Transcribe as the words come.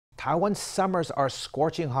Taiwan's summers are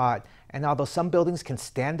scorching hot, and although some buildings can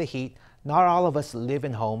stand the heat, not all of us live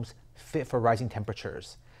in homes fit for rising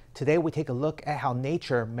temperatures. Today we take a look at how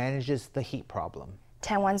nature manages the heat problem.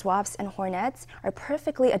 Taiwan's wasps and hornets are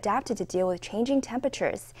perfectly adapted to deal with changing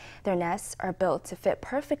temperatures. Their nests are built to fit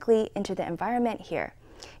perfectly into the environment here.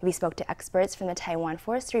 We spoke to experts from the Taiwan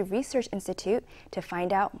Forestry Research Institute to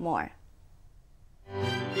find out more.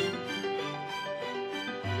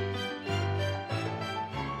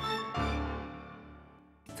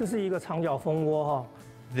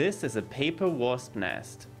 This is a paper wasp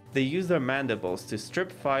nest. They use their mandibles to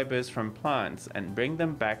strip fibers from plants and bring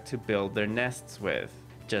them back to build their nests with.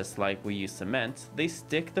 Just like we use cement, they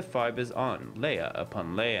stick the fibers on layer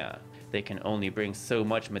upon layer. They can only bring so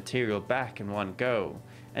much material back in one go,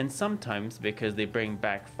 and sometimes because they bring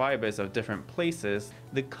back fibers of different places,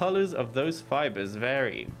 the colors of those fibers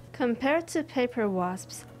vary. Compared to paper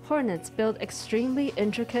wasps, hornets build extremely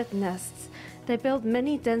intricate nests. They build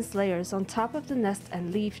many dense layers on top of the nest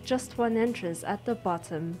and leave just one entrance at the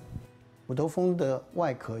bottom.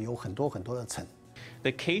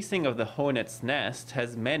 The casing of the hornet's nest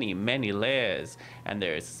has many layers, and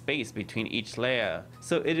there is space between each layer,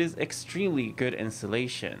 so it is extremely good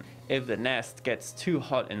insulation. If the nest gets too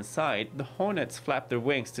hot inside, the hornets flap their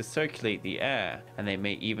wings to circulate the air, and they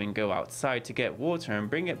may even go outside to get water and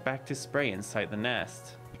bring it back to spray inside the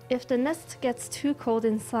nest. If the nest gets too cold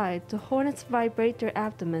inside, the hornets vibrate their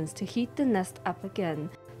abdomens to heat the nest up again.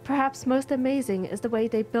 Perhaps most amazing is the way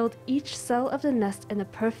they build each cell of the nest in a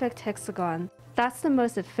perfect hexagon. That's the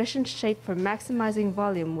most efficient shape for maximizing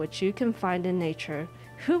volume which you can find in nature.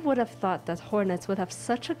 Who would have thought that hornets would have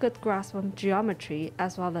such a good grasp on geometry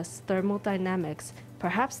as well as thermodynamics?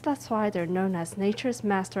 Perhaps that's why they're known as nature's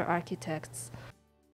master architects.